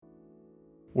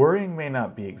Worrying may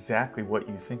not be exactly what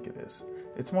you think it is.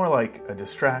 It's more like a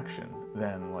distraction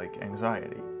than like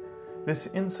anxiety. This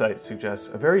insight suggests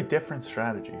a very different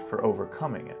strategy for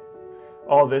overcoming it.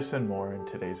 All this and more in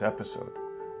today's episode.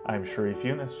 I'm Sharif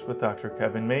Yunus with Dr.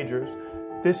 Kevin Majors.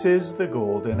 This is the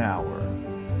Golden Hour.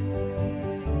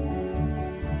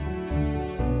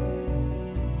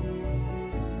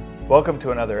 Welcome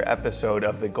to another episode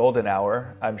of the Golden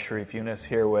Hour. I'm Sharif Yunus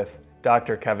here with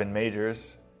Dr. Kevin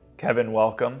Majors. Kevin,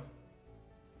 welcome.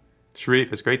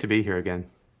 Sharif, it's great to be here again.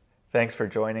 Thanks for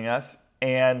joining us.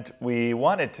 And we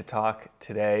wanted to talk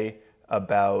today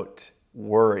about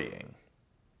worrying,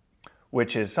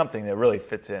 which is something that really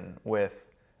fits in with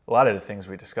a lot of the things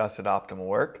we discussed at Optimal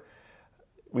Work.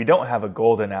 We don't have a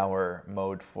golden hour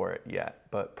mode for it yet,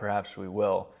 but perhaps we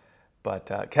will.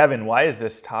 But Kevin, why is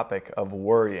this topic of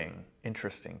worrying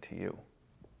interesting to you?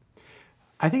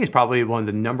 I think it's probably one of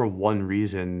the number one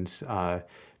reasons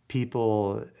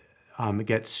people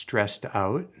get stressed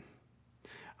out.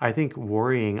 I think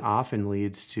worrying often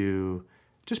leads to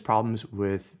just problems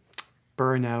with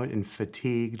burnout and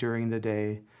fatigue during the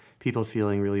day, people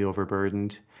feeling really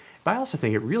overburdened. But I also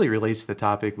think it really relates to the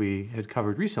topic we had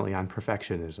covered recently on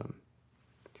perfectionism.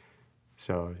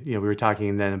 So, we were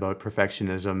talking then about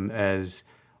perfectionism as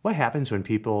what happens when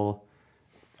people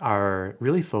are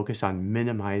really focused on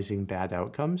minimizing bad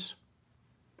outcomes.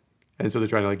 And so they're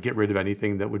trying to get rid of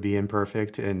anything that would be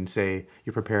imperfect, and say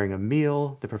you're preparing a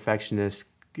meal, the perfectionist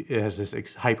has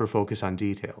this hyper focus on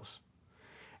details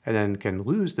and then can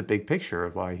lose the big picture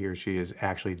of why he or she is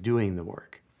actually doing the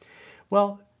work.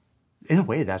 Well, in a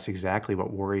way, that's exactly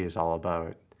what worry is all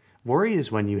about. Worry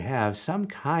is when you have some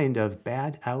kind of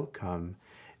bad outcome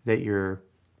that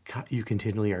you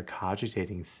continually are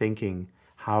cogitating, thinking,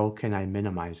 how can I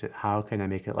minimize it? How can I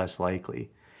make it less likely?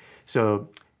 So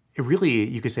it really,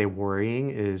 you could say worrying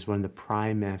is one of the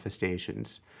prime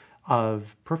manifestations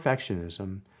of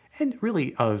perfectionism and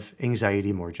really of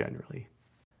anxiety more generally.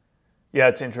 Yeah,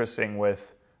 it's interesting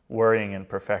with worrying and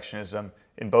perfectionism.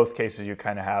 In both cases, you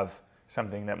kind of have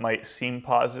something that might seem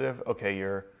positive. Okay,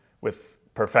 you're with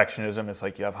perfectionism, it's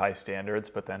like you have high standards,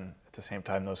 but then at the same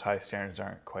time, those high standards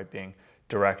aren't quite being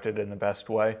directed in the best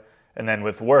way. And then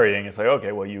with worrying, it's like,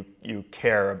 okay, well, you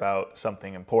care about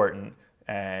something important,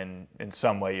 and in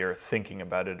some way you're thinking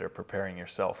about it or preparing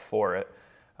yourself for it.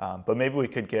 But maybe we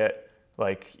could get,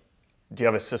 do you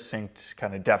have a succinct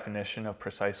kind of definition of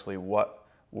precisely what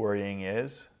worrying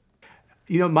is?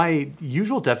 My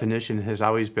usual definition has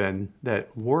always been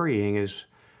that worrying is,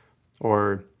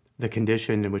 or the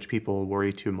condition in which people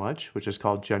worry too much, which is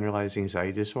called generalized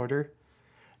anxiety disorder,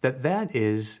 that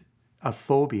is a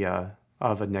phobia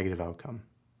of a negative outcome.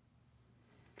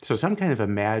 So some kind of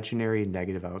imaginary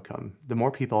negative outcome. The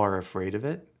more people are afraid of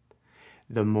it,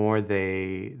 the more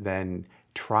they then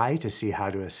try to see how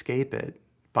to escape it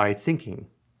by thinking.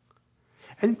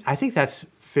 And I think that's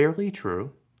fairly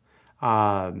true.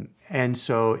 And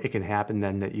so it can happen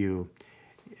then that you,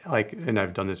 and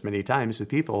I've done this many times with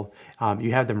people,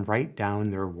 you have them write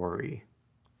down their worry.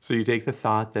 So you take the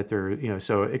thought that they're,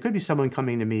 so it could be someone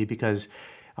coming to me because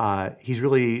he's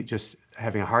really just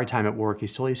having a hard time at work.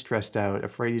 He's totally stressed out,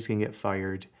 afraid he's going to get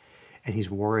fired, and he's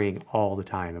worrying all the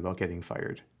time about getting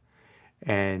fired.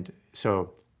 And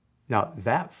so now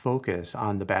that focus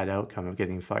on the bad outcome of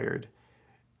getting fired,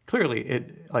 clearly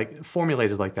it,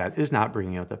 formulated like that, is not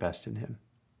bringing out the best in him.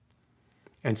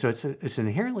 And so it's an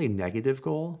inherently negative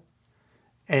goal,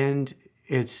 and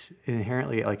it's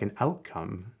inherently like an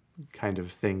outcome kind of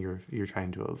thing you're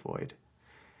trying to avoid.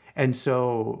 And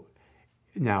so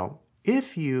now,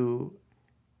 if you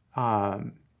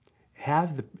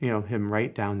have him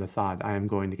write down the thought, I am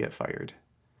going to get fired,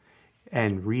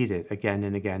 and read it again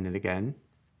and again and again,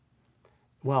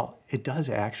 well, it does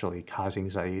actually cause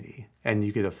anxiety, and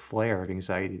you get a flare of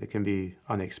anxiety that can be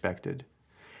unexpected.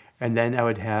 And then I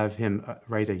would have him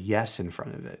write a yes in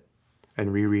front of it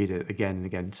and reread it again and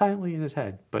again, silently in his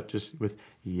head, but just with,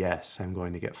 yes, I'm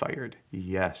going to get fired.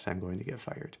 Yes, I'm going to get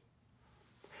fired.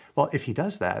 Well, if he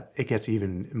does that, it gets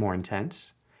even more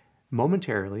intense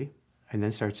momentarily, and then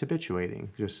starts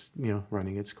habituating, just,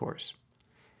 running its course.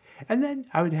 And then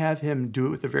I would have him do it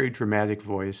with a very dramatic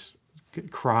voice,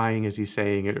 crying as he's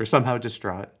saying it, or somehow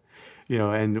distraught,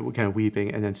 and kind of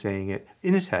weeping, and then saying it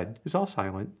in his head. It's all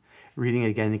silent, reading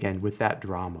it again and again with that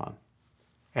drama.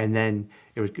 And then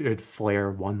it would flare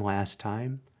one last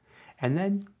time. And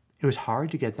then it was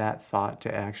hard to get that thought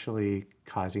to actually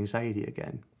cause anxiety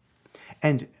again.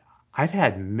 And I've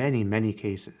had many, many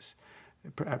cases,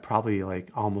 probably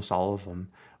almost all of them,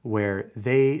 where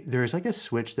there's a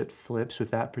switch that flips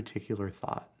with that particular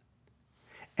thought.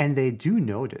 And they do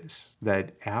notice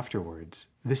that afterwards,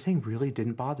 this thing really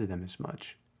didn't bother them as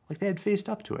much. Like they had faced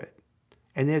up to it.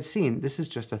 And they had seen, this is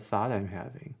just a thought I'm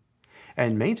having.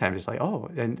 And many times it's like,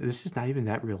 oh, and this is not even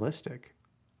that realistic.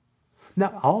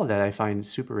 Now, all of that I find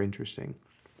super interesting.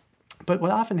 But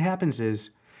what often happens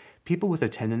is people with a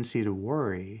tendency to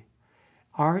worry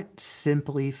aren't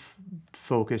simply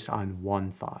focused on one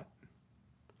thought.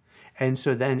 And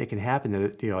so then it can happen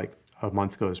that, like a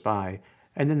month goes by,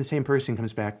 and then the same person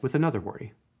comes back with another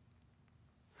worry.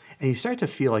 And you start to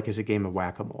feel like it's a game of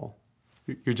whack-a-mole.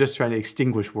 You're just trying to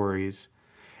extinguish worries.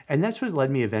 And that's what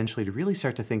led me eventually to really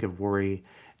start to think of worry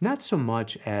not so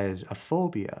much as a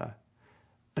phobia,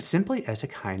 but simply as a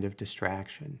kind of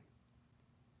distraction.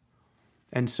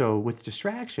 And so with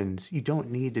distractions, you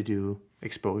don't need to do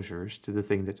exposures to the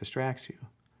thing that distracts you.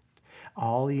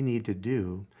 All you need to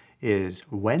do is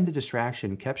when the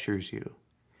distraction captures you,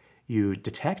 you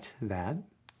detect that,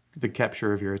 the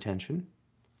capture of your attention,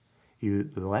 you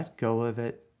let go of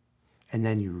it, and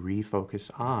then you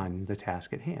refocus on the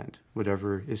task at hand,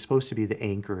 whatever is supposed to be the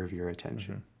anchor of your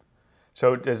attention. Mm-hmm.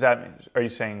 So are you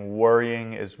saying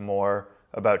worrying is more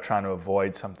about trying to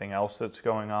avoid something else that's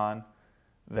going on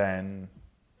than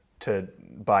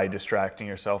by distracting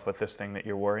yourself with this thing that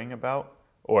you're worrying about?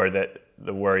 Or that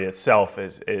the worry itself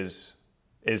is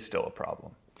still a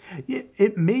problem?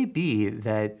 It may be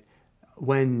that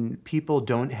when people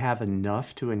don't have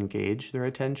enough to engage their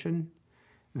attention,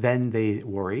 then they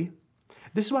worry.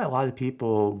 This is why a lot of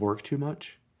people work too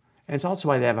much. And it's also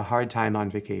why they have a hard time on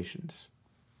vacations.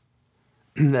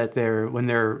 That when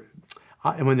they're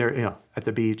at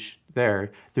the beach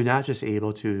they're not just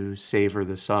able to savor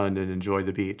the sun and enjoy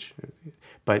the beach,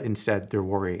 but instead they're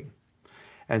worrying.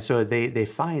 And so they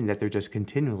find that they're just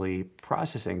continually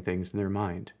processing things in their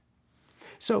mind.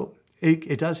 So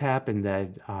it does happen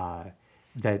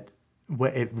that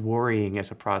worrying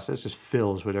as a process just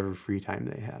fills whatever free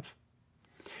time they have.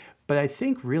 But I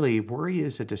think really worry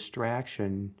as a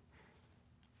distraction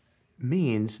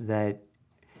means that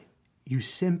you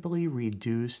simply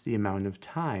reduce the amount of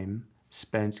time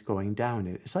spent going down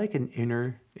it. It's like an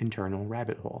internal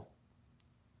rabbit hole.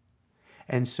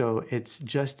 And so it's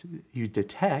just you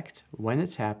detect when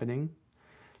it's happening,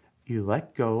 you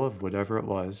let go of whatever it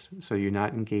was, so you're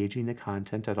not engaging the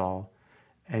content at all,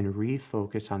 and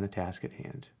refocus on the task at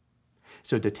hand.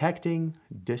 So detecting,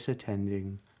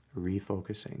 disattending,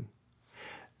 refocusing.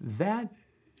 That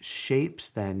shapes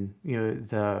then,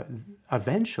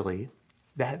 eventually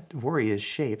that worry is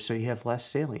shaped so you have less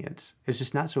salience. It's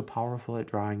just not so powerful at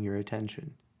drawing your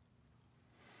attention.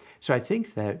 So I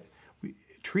think that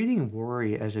treating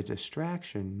worry as a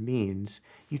distraction means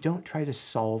you don't try to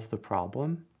solve the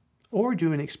problem or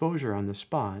do an exposure on the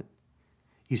spot.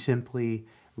 You simply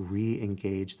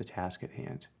re-engage the task at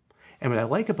hand. And what I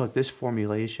like about this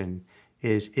formulation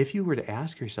is if you were to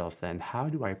ask yourself then, how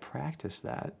do I practice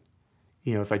that?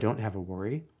 If I don't have a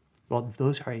worry, well,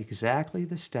 those are exactly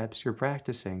the steps you're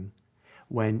practicing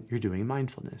when you're doing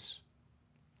mindfulness.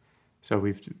 So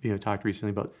we've talked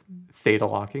recently about theta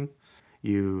locking.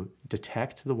 You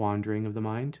detect the wandering of the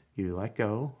mind, you let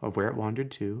go of where it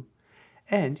wandered to,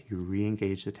 and you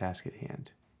re-engage the task at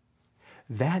hand.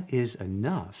 That is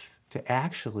enough to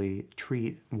actually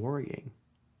treat worrying.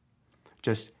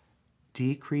 Just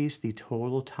decrease the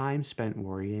total time spent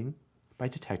worrying by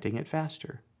detecting it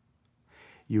faster.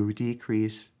 You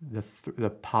decrease the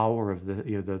power of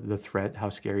the threat, how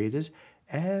scary it is,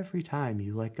 every time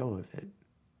you let go of it.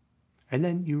 And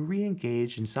then you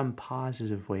re-engage in some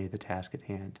positive way the task at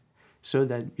hand so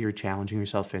that you're challenging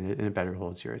yourself in it and it better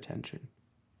holds your attention.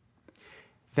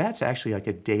 That's actually like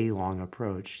a day-long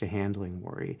approach to handling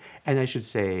worry. And I should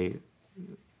say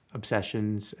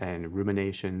obsessions and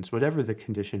ruminations, whatever the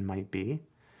condition might be,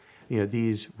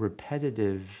 these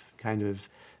repetitive kind of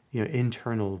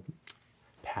internal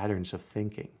patterns of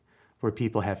thinking where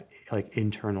people have like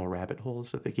internal rabbit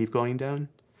holes that they keep going down.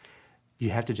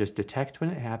 You have to just detect when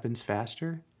it happens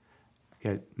faster,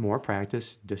 get more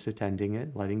practice disattending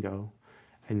it, letting go,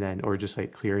 and then, or just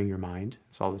like clearing your mind,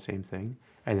 it's all the same thing,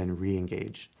 and then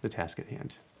re-engage the task at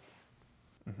hand.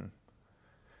 Mm-hmm.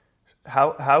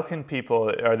 How can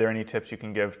people, are there any tips you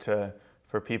can give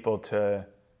for people to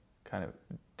kind of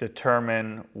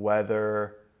determine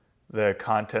whether the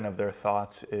content of their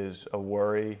thoughts is a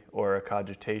worry or a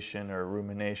cogitation or a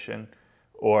rumination,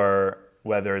 or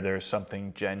whether there's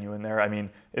something genuine there? I mean,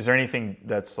 is there anything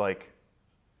that's like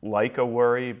a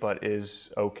worry but is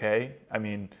okay? I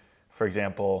mean, for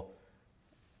example,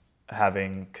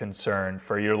 having concern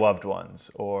for your loved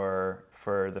ones or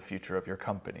for the future of your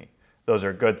company. Those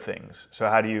are good things. So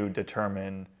how do you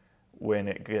determine when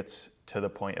it gets to the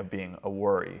point of being a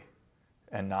worry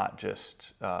and not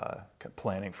just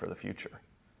planning for the future.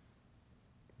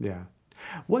 Yeah.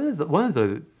 One of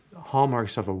the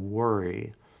hallmarks of a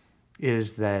worry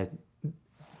is that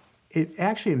it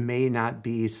actually may not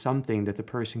be something that the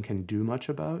person can do much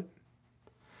about,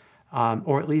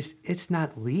 or at least it's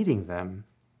not leading them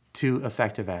to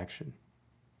effective action.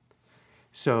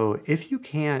 So if you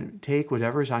can't take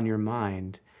whatever's on your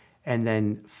mind and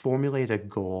then formulate a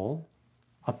goal,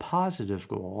 a positive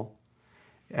goal,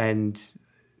 and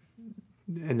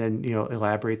then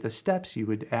elaborate the steps you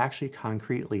would actually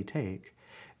concretely take,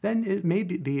 then it may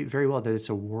be very well that it's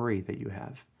a worry that you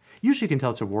have. Usually you can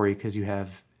tell it's a worry because you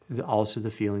have also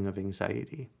the feeling of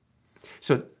anxiety.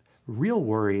 So real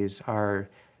worries are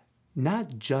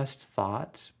not just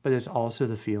thoughts, but it's also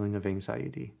the feeling of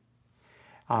anxiety.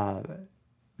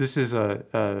 This is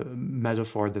a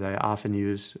metaphor that I often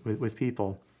use with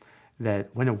people, that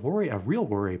when a real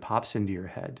worry pops into your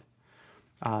head,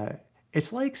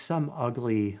 it's like some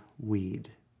ugly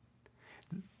weed.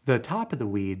 The top of the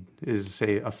weed is,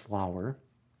 say, a flower,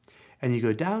 and you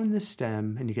go down the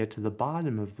stem and you get to the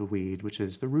bottom of the weed, which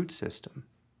is the root system.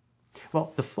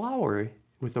 Well, the flower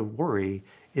with the worry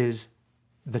is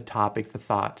the topic, the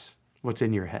thoughts, what's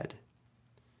in your head.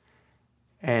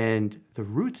 And the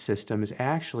root system is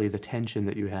actually the tension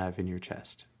that you have in your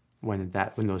chest when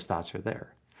those thoughts are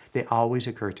there. They always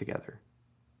occur together.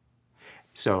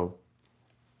 So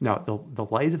now the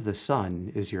light of the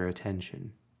sun is your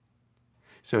attention.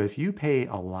 So if you pay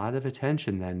a lot of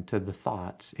attention then to the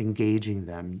thoughts, engaging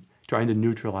them, trying to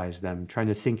neutralize them, trying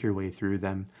to think your way through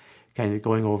them, kind of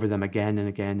going over them again and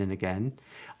again and again,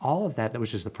 all of that,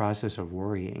 which is the process of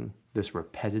worrying, this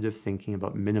repetitive thinking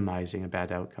about minimizing a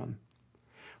bad outcome.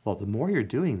 Well, the more you're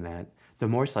doing that, the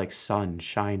more it's like sun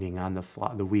shining on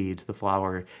the weed, the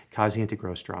flower, causing it to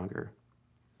grow stronger.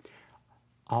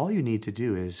 All you need to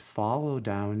do is go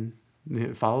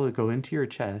into your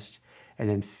chest and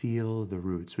then feel the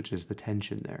roots, which is the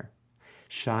tension there.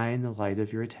 Shine the light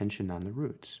of your attention on the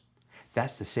roots.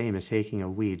 That's the same as taking a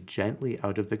weed gently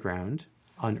out of the ground,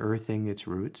 unearthing its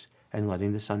roots, and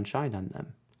letting the sun shine on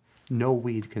them. No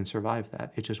weed can survive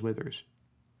that. It just withers.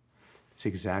 It's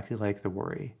exactly like the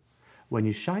worry. When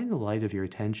you shine the light of your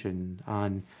attention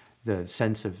on the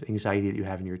sense of anxiety that you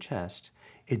have in your chest,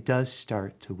 it does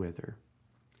start to wither.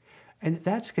 And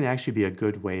that can actually be a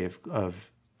good way of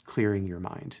clearing your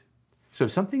mind. So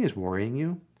if something is worrying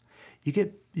you,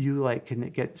 you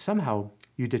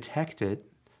detect it,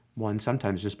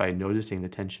 sometimes just by noticing the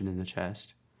tension in the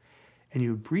chest, and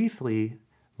you briefly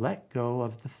let go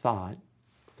of the thought,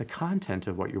 the content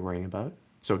of what you're worrying about.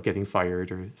 So getting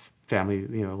fired or family,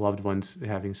 loved ones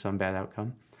having some bad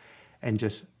outcome, and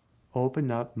just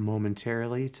open up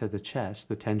momentarily to the chest,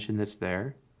 the tension that's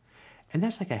there. And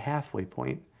that's like a halfway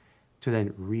point to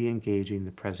then re-engaging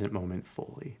the present moment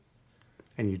fully.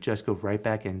 And you just go right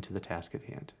back into the task at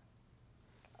hand.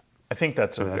 I think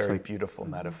that's a very beautiful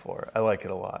metaphor. I like it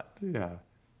a lot. Yeah.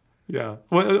 Yeah.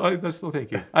 Well,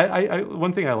 thank you. I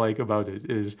one thing I like about it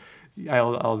is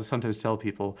I'll sometimes tell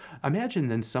people, imagine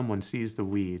then someone sees the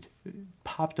weed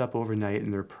popped up overnight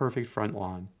in their perfect front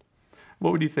lawn.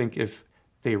 What would you think if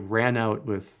they ran out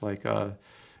with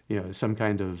some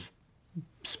kind of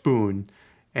spoon,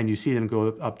 and you see them go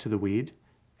up to the weed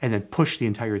and then push the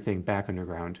entire thing back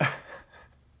underground?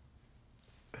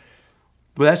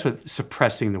 But that's what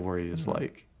suppressing the worry is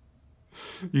like.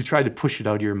 You try to push it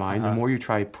out of your mind. The more you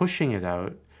try pushing it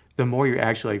out, the more you're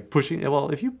actually pushing it.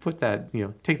 Well, if you put that,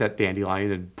 take that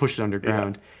dandelion and push it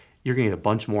underground, you're going to get a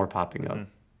bunch more popping up.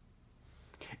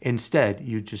 Instead,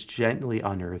 you just gently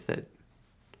unearth it.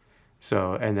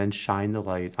 And then shine the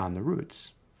light on the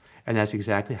roots. And that's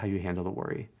exactly how you handle the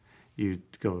worry. You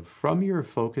go from your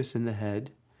focus in the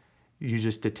head, you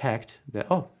just detect that,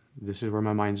 this is where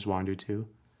my mind has wandered to.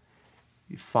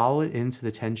 You follow it into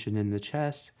the tension in the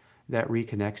chest. That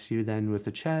reconnects you then with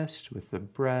the chest, with the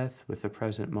breath, with the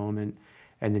present moment,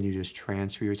 and then you just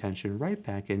transfer your attention right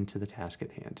back into the task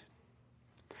at hand.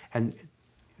 And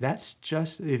that's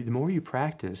just, the more you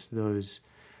practice those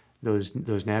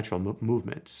natural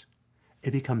movements,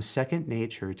 it becomes second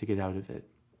nature to get out of it.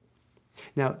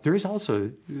 Now, there is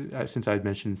also, since I'd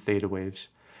mentioned theta waves,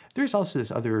 there's also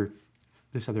this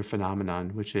other phenomenon,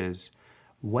 which is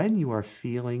when you are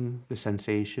feeling the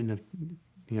sensation of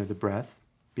the breath,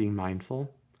 being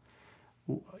mindful,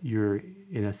 you're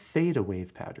in a theta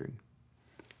wave pattern.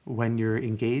 When you're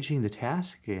engaging the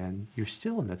task again, you're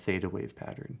still in the theta wave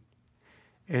pattern.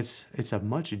 It's a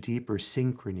much deeper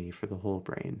synchrony for the whole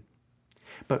brain.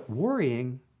 But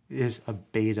worrying is a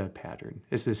beta pattern.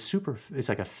 It's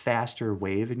like a faster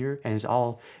wave and it's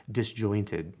all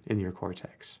disjointed in your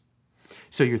cortex.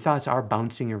 So your thoughts are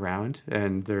bouncing around,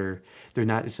 and they're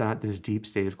not. It's not this deep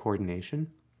state of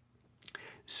coordination.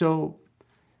 So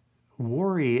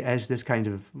worry as this kind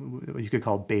of, what you could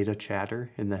call beta chatter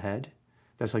in the head.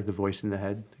 That's like the voice in the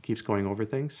head that keeps going over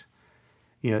things.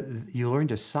 You learn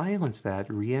to silence that,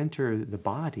 re-enter the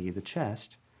body, the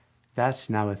chest. That's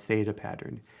now a theta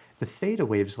pattern. The theta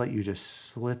waves let you just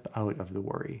slip out of the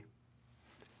worry.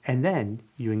 And then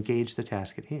you engage the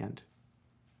task at hand,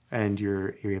 and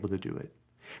you're able to do it.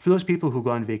 For those people who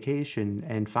go on vacation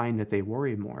and find that they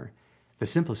worry more, the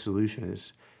simple solution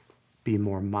is be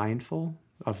more mindful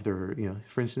of their,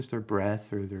 for instance, their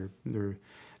breath or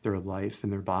their life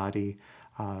and their body,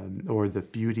 or the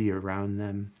beauty around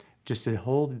them. Just to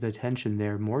hold the attention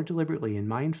there more deliberately and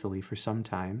mindfully for some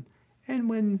time. And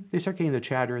when they start getting the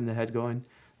chatter in the head going,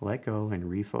 let go and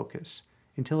refocus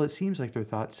until it seems like their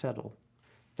thoughts settle.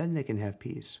 Then they can have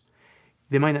peace.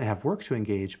 They might not have work to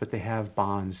engage, but they have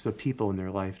bonds, the people in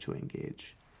their life to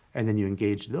engage. And then you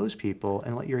engage those people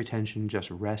and let your attention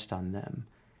just rest on them.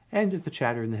 And if the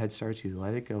chatter in the head starts, you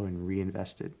let it go and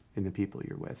reinvest it in the people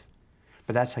you're with.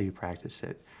 But that's how you practice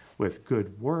it, with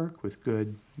good work, with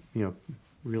good,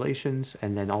 relations,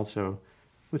 and then also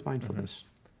with mindfulness.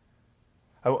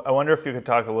 Mm-hmm. I wonder if you could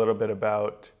talk a little bit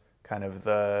about kind of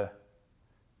the,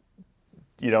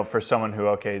 for someone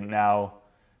who, now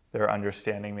they're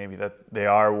understanding maybe that they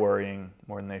are worrying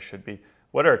more than they should be.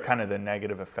 What are kind of the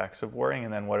negative effects of worrying,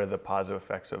 and then what are the positive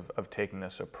effects of taking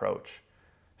this approach?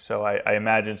 So I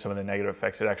imagine some of the negative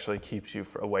effects, it actually keeps you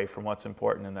away from what's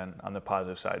important, and then on the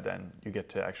positive side, then you get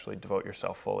to actually devote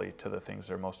yourself fully to the things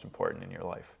that are most important in your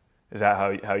life. Is that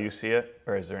how you see it,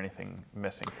 or is there anything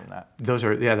missing from that? That's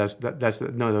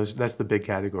the big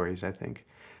categories, I think.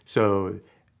 So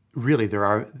really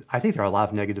I think there are a lot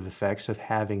of negative effects of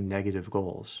having negative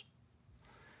goals.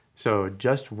 So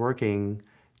just working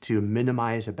to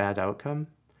minimize a bad outcome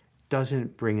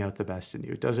doesn't bring out the best in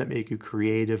you. It doesn't make you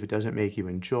creative. It doesn't make you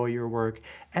enjoy your work.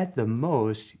 At the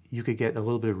most, you could get a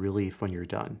little bit of relief when you're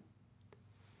done.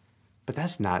 But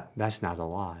that's not a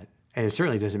lot. And it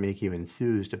certainly doesn't make you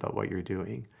enthused about what you're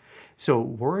doing. So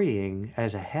worrying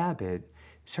as a habit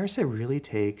starts to really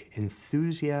take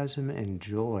enthusiasm and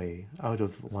joy out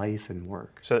of life and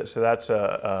work. So that's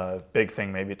a big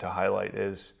thing maybe to highlight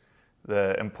is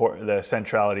the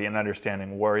centrality in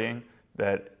understanding worrying,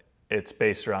 that it's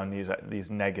based around these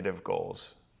negative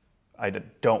goals. I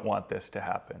don't want this to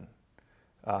happen.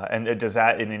 And does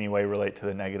that in any way relate to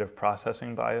the negative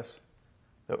processing bias?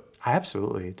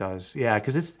 Absolutely, it does. Yeah,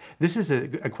 because this is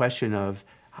a question of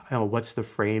what's the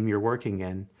frame you're working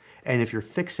in. And if you're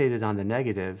fixated on the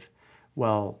negative,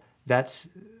 well, that's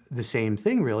the same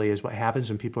thing really as what happens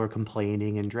when people are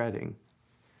complaining and dreading.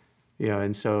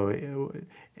 And so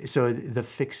the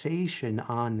fixation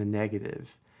on the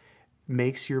negative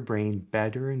makes your brain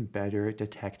better and better at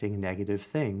detecting negative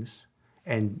things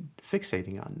and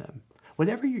fixating on them.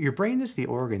 Whatever your brain is the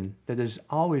organ that is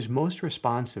always most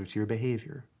responsive to your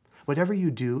behavior. Whatever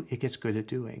you do, it gets good at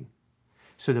doing.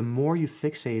 So the more you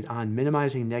fixate on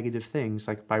minimizing negative things,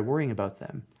 like by worrying about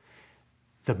them,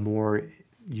 the more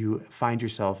you find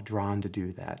yourself drawn to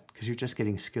do that because you're just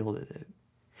getting skilled at it.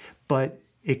 But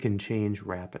it can change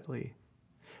rapidly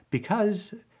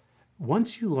because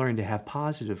once you learn to have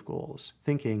positive goals,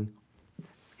 thinking,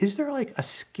 is there like a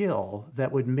skill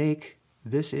that would make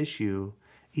this issue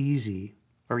easy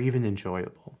or even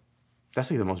enjoyable?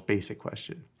 That's like the most basic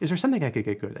question. Is there something I could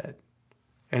get good at?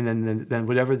 And then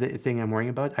whatever the thing I'm worrying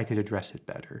about, I could address it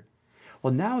better.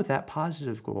 Well, now with that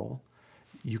positive goal,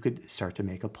 you could start to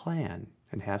make a plan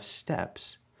and have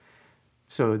steps.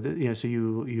 So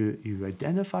you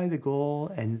identify the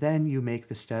goal and then you make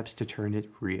the steps to turn it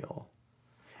real.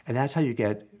 And that's how you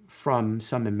get from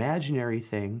some imaginary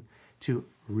thing to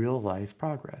real life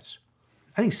progress.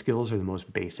 I think skills are the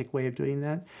most basic way of doing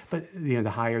that, but the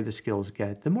higher the skills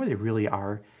get, the more they really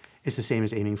are. It's the same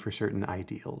as aiming for certain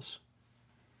ideals.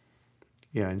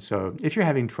 And so if you're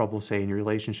having trouble, say, in your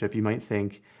relationship, you might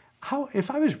think,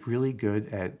 if I was really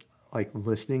good at like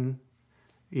listening,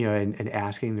 and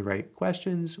asking the right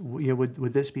questions,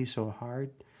 would this be so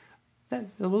hard? That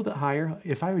a little bit higher.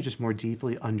 If I was just more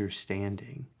deeply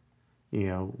understanding,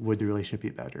 would the relationship be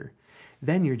better?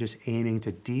 Then you're just aiming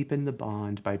to deepen the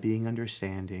bond by being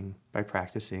understanding, by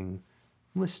practicing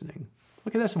listening.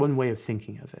 Okay, that's one way of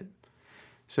thinking of it.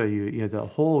 So the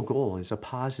whole goal is a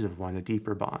positive one, a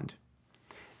deeper bond.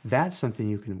 That's something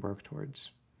you can work towards.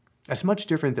 That's much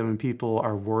different than when people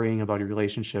are worrying about a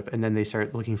relationship and then they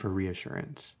start looking for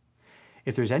reassurance.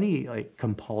 If there's any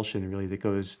compulsion really that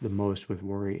goes the most with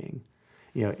worrying,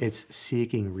 it's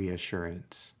seeking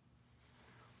reassurance.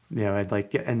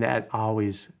 And that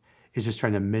always is just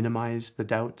trying to minimize the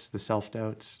doubts, the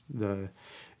self-doubts, the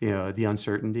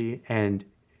uncertainty, and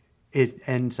it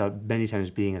ends up many times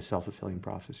being a self-fulfilling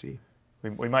prophecy.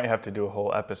 We might have to do a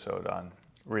whole episode on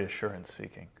reassurance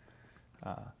seeking.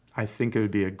 I think it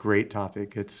would be a great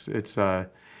topic. It's because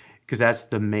that's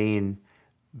the main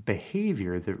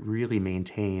behavior that really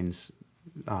maintains.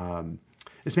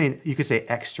 You could say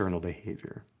external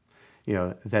behavior,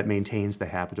 that maintains the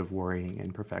habit of worrying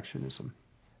and perfectionism.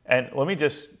 And let me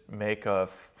just make a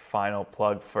final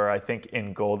plug for, I think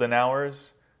in golden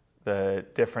hours, the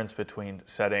difference between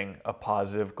setting a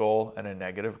positive goal and a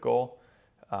negative goal,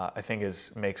 I think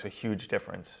makes a huge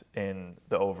difference in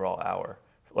the overall hour.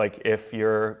 Like if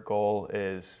your goal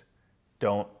is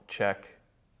don't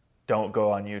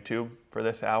go on YouTube for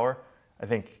this hour, I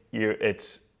think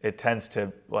it tends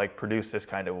to like produce this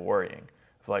kind of worrying.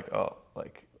 It's like,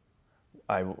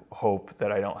 I hope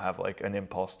that I don't have like an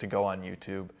impulse to go on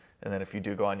YouTube. And then if you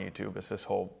do go on YouTube, it's this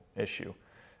whole issue.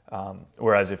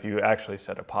 Whereas if you actually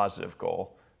set a positive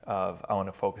goal of, I want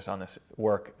to focus on this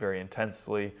work very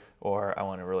intensely, or I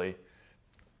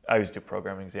always do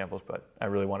programming examples, but I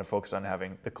really want to focus on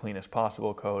having the cleanest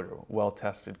possible code or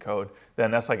well-tested code,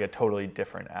 then that's like a totally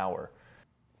different hour.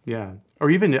 Yeah. Or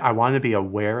even I want to be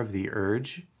aware of the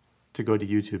urge to go to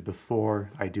YouTube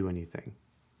before I do anything.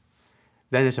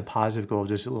 Then it's a positive goal,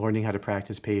 just learning how to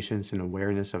practice patience and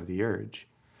awareness of the urge,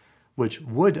 which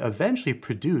would eventually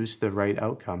produce the right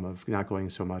outcome of not going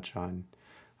so much on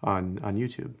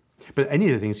YouTube. But any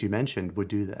of the things you mentioned would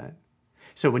do that.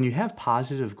 So when you have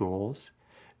positive goals,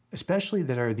 especially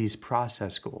that are these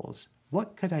process goals,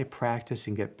 what could I practice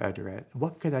and get better at?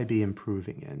 What could I be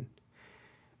improving in?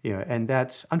 And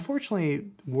that's, unfortunately,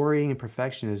 worrying and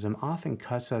perfectionism often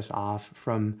cuts us off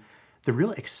from the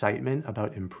real excitement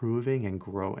about improving and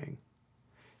growing.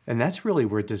 And that's really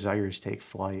where desires take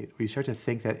flight. We start to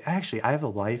think that actually I have a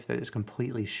life that is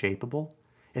completely shapeable.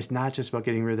 It's not just about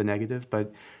getting rid of the negative,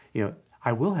 but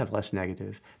I will have less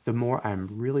negative the more I'm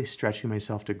really stretching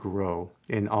myself to grow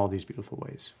in all these beautiful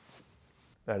ways.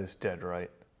 That is dead right.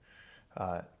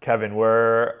 Kevin,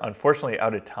 we're unfortunately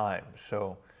out of time,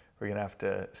 so we're going to have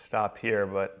to stop here,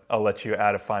 but I'll let you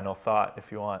add a final thought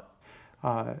if you want.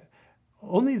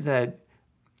 Only that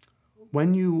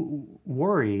when you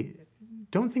worry,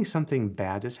 don't think something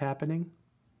bad is happening.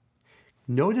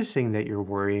 Noticing that you're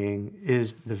worrying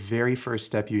is the very first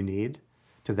step you need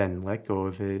to then let go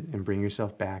of it and bring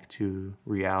yourself back to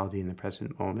reality in the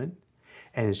present moment.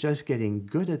 And it's just getting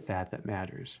good at that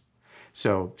matters.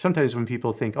 So sometimes when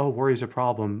people think, oh, worry is a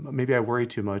problem, maybe I worry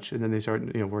too much, and then they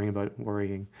start worrying about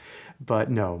worrying.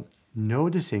 But no,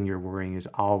 noticing you're worrying is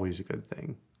always a good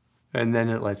thing. And then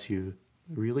it lets you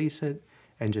release it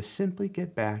and just simply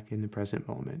get back in the present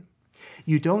moment.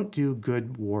 You don't do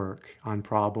good work on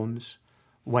problems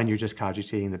when you're just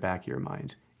cogitating in the back of your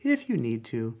mind. If you need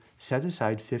to, set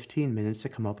aside 15 minutes to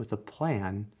come up with a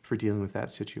plan for dealing with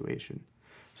that situation,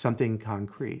 something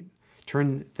concrete.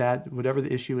 Turn that, whatever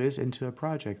the issue is, into a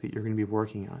project that you're going to be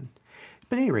working on.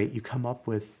 But at any rate, you come up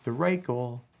with the right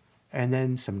goal and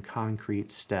then some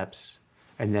concrete steps.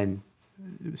 And then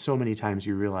so many times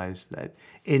you realize that,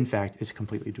 in fact, it's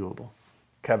completely doable.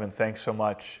 Kevin, thanks so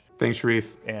much. Thanks,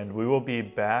 Sharif. And we will be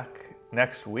back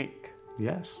next week.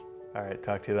 Yes. All right,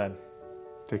 talk to you then.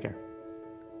 Take care.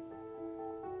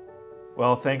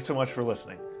 Well, thanks so much for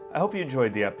listening. I hope you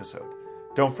enjoyed the episode.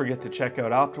 Don't forget to check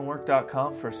out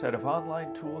OptimWork.com for a set of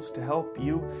online tools to help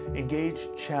you engage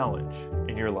challenge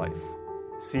in your life.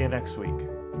 See you next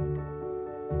week.